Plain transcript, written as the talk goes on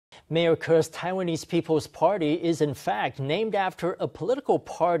Mayor Ke's Taiwanese People's Party is in fact named after a political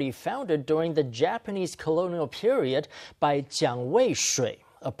party founded during the Japanese colonial period by Jiang Weishui,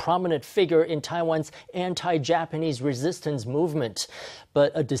 a prominent figure in Taiwan's anti-Japanese resistance movement.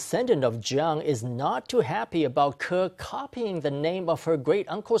 But a descendant of Jiang is not too happy about Ko copying the name of her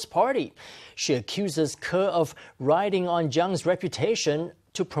great-uncle's party. She accuses Ko of riding on Jiang's reputation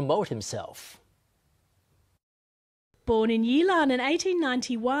to promote himself. Born in Yilan in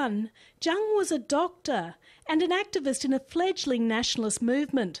 1891, Jiang was a doctor and an activist in a fledgling nationalist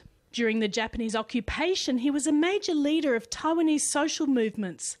movement. During the Japanese occupation, he was a major leader of Taiwanese social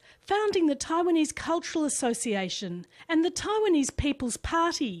movements, founding the Taiwanese Cultural Association and the Taiwanese People's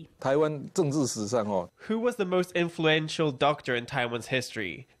Party. Who was the most influential doctor in Taiwan's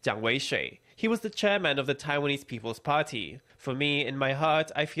history? Jiang Weishui. He was the chairman of the Taiwanese People's Party. For me, in my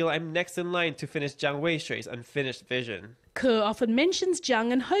heart, I feel I'm next in line to finish Jiang Weishui's unfinished vision. Ko often mentions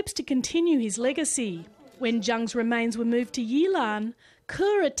Jiang and hopes to continue his legacy. When Jiang's remains were moved to Yilan,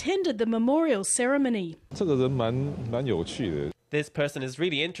 Ko attended the memorial ceremony. This person is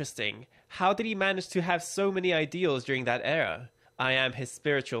really interesting. How did he manage to have so many ideals during that era? I am his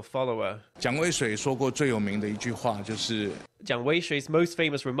spiritual follower. Jiang Weishui's most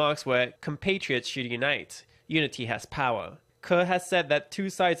famous remarks were, "Compatriots should unite. Unity has power." Ko has said that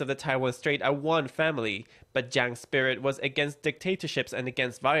two sides of the Taiwan Strait are one family, but Jiang's spirit was against dictatorships and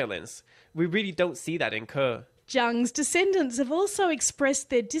against violence. We really don't see that in Ko. Jiang's descendants have also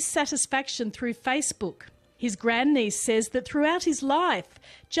expressed their dissatisfaction through Facebook. His grandniece says that throughout his life,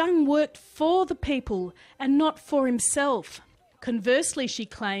 Jiang worked for the people and not for himself. Conversely, she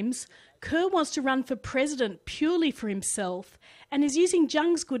claims, Ko wants to run for president purely for himself and is using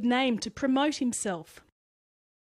Jiang's good name to promote himself.